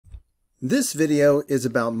This video is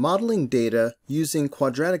about modeling data using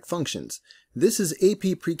quadratic functions. This is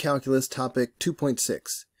AP Precalculus topic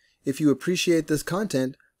 2.6. If you appreciate this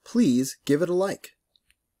content, please give it a like.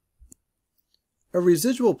 A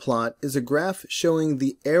residual plot is a graph showing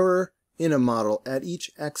the error in a model at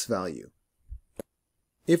each x value.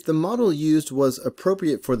 If the model used was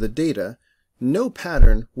appropriate for the data, no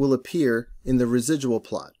pattern will appear in the residual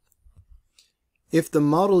plot. If the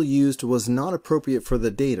model used was not appropriate for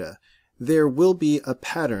the data, there will be a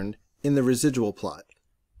pattern in the residual plot.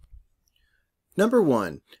 Number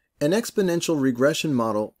 1. An exponential regression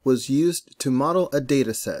model was used to model a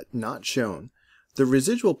data set not shown. The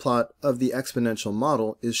residual plot of the exponential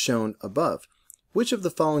model is shown above. Which of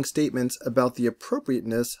the following statements about the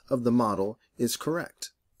appropriateness of the model is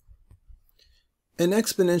correct? An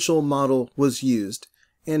exponential model was used,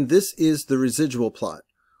 and this is the residual plot.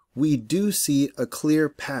 We do see a clear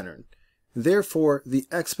pattern. Therefore, the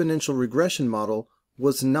exponential regression model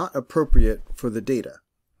was not appropriate for the data.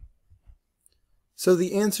 So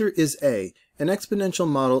the answer is A. An exponential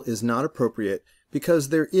model is not appropriate because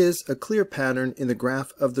there is a clear pattern in the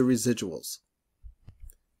graph of the residuals.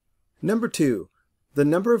 Number 2. The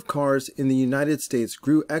number of cars in the United States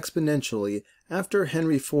grew exponentially after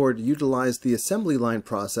Henry Ford utilized the assembly line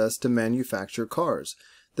process to manufacture cars.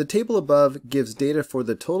 The table above gives data for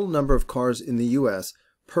the total number of cars in the U.S.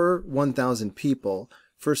 per 1,000 people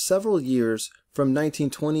for several years from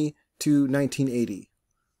 1920 to 1980.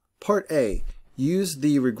 Part A. Use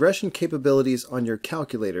the regression capabilities on your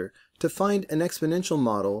calculator to find an exponential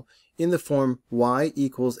model in the form y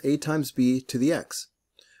equals a times b to the x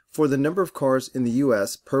for the number of cars in the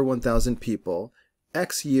U.S. per 1,000 people,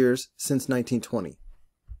 x years since 1920.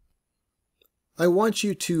 I want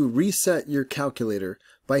you to reset your calculator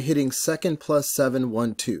by hitting second plus 7,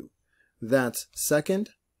 1, 2. That's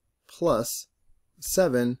second plus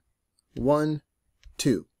 7, 1,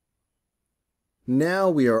 2. Now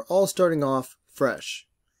we are all starting off fresh.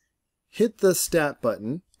 Hit the Stat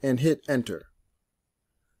button and hit Enter.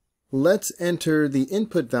 Let's enter the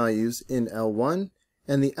input values in L1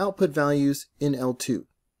 and the output values in L2.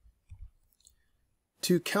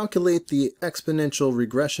 To calculate the exponential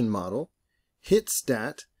regression model, hit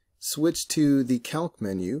Stat, switch to the Calc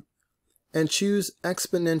menu, and choose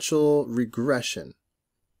Exponential Regression,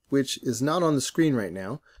 which is not on the screen right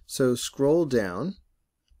now, so scroll down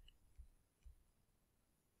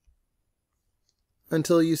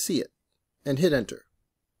until you see it, and hit Enter.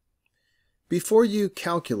 Before you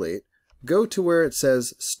calculate, go to where it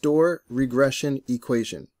says Store Regression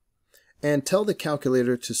Equation, and tell the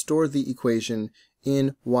calculator to store the equation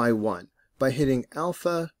in Y1 by hitting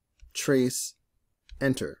Alpha, Trace,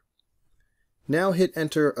 Enter. Now hit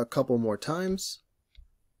Enter a couple more times,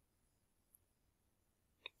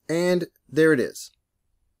 and there it is.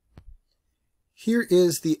 Here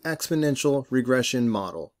is the exponential regression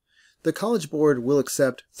model. The College Board will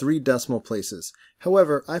accept 3 decimal places.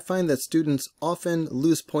 However, I find that students often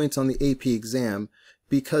lose points on the AP exam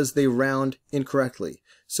because they round incorrectly.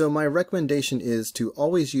 So my recommendation is to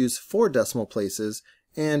always use 4 decimal places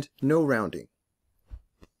and no rounding.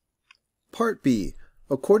 Part B.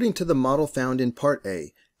 According to the model found in Part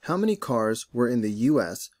A, how many cars were in the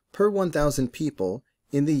U.S. per 1,000 people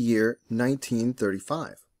in the year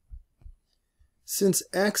 1935? Since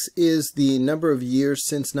x is the number of years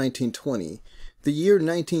since 1920, the year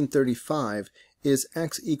 1935 is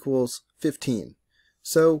x equals 15.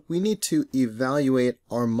 So we need to evaluate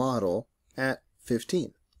our model at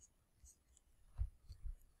 15.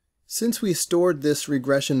 Since we stored this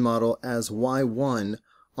regression model as y1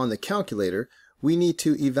 on the calculator, we need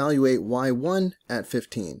to evaluate y1 at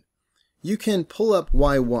 15. You can pull up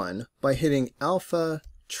y1 by hitting Alpha,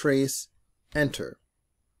 Trace, Enter.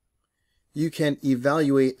 You can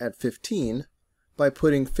evaluate at 15 by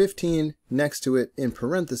putting 15 next to it in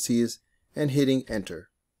parentheses and hitting Enter.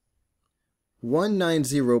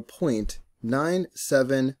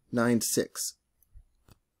 190.9796.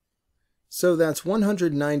 So that's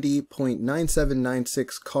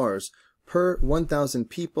 190.9796 cars per 1,000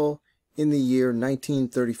 people in the year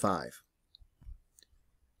 1935.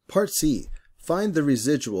 Part C. Find the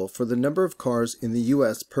residual for the number of cars in the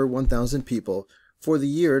U.S. per 1,000 people for the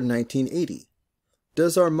year 1980.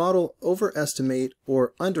 Does our model overestimate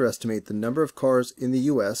or underestimate the number of cars in the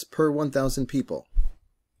U.S. per 1,000 people?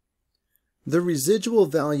 The residual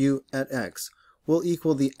value at x will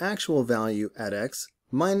equal the actual value at x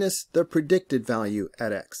minus the predicted value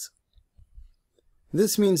at x.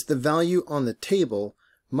 This means the value on the table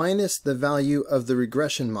minus the value of the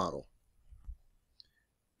regression model.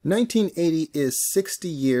 1980 is 60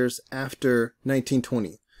 years after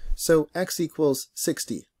 1920, so x equals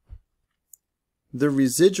 60. the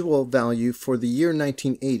residual value for the year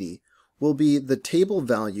 1980 will be the table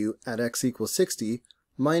value at x equals 60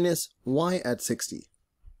 minus y at 60.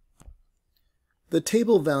 The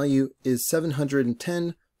table value is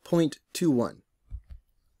 710.21.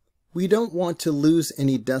 We don't want to lose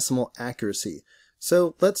any decimal accuracy,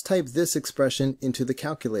 so let's type this expression into the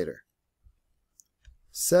calculator.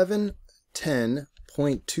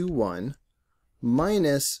 710.21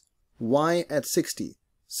 minus y at 60.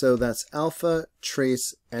 So that's alpha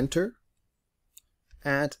trace enter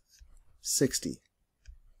at 60.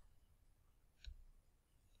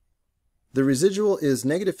 The residual is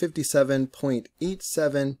negative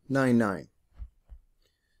 57.8799.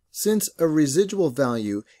 Since a residual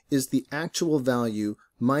value is the actual value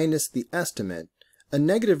minus the estimate, a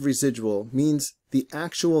negative residual means the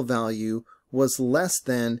actual value was less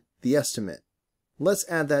than the estimate. Let's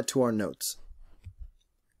add that to our notes.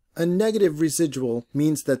 A negative residual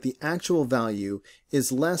means that the actual value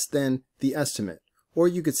is less than the estimate, or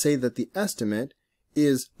you could say that the estimate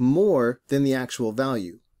is more than the actual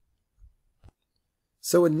value.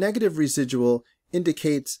 So a negative residual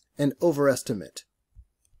indicates an overestimate.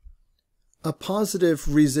 A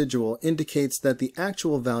positive residual indicates that the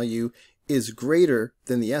actual value is greater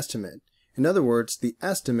than the estimate. In other words, the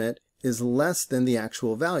estimate is less than the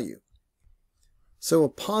actual value. So a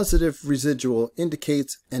positive residual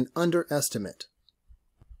indicates an underestimate.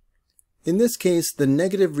 In this case, the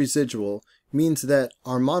negative residual means that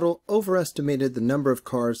our model overestimated the number of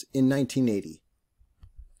cars in 1980.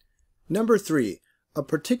 Number 3, a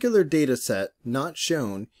particular data set not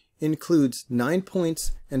shown includes 9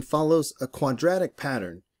 points and follows a quadratic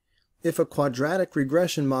pattern. If a quadratic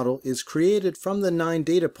regression model is created from the 9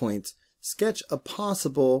 data points, sketch a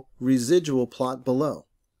possible residual plot below.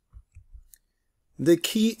 The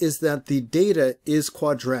key is that the data is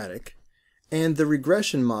quadratic and the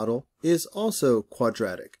regression model is also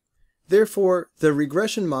quadratic. Therefore, the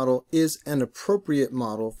regression model is an appropriate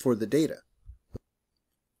model for the data.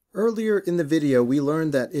 Earlier in the video, we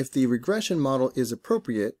learned that if the regression model is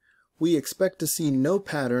appropriate, we expect to see no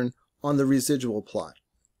pattern on the residual plot.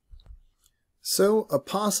 So, a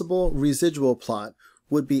possible residual plot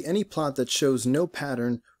would be any plot that shows no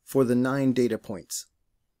pattern for the 9 data points.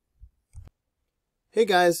 Hey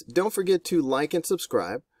guys, don't forget to like and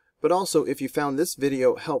subscribe, but also if you found this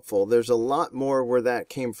video helpful, there's a lot more where that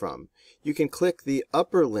came from. You can click the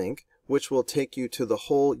upper link, which will take you to the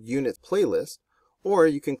whole unit playlist, or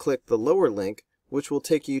you can click the lower link, which will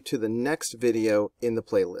take you to the next video in the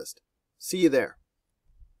playlist. See you there.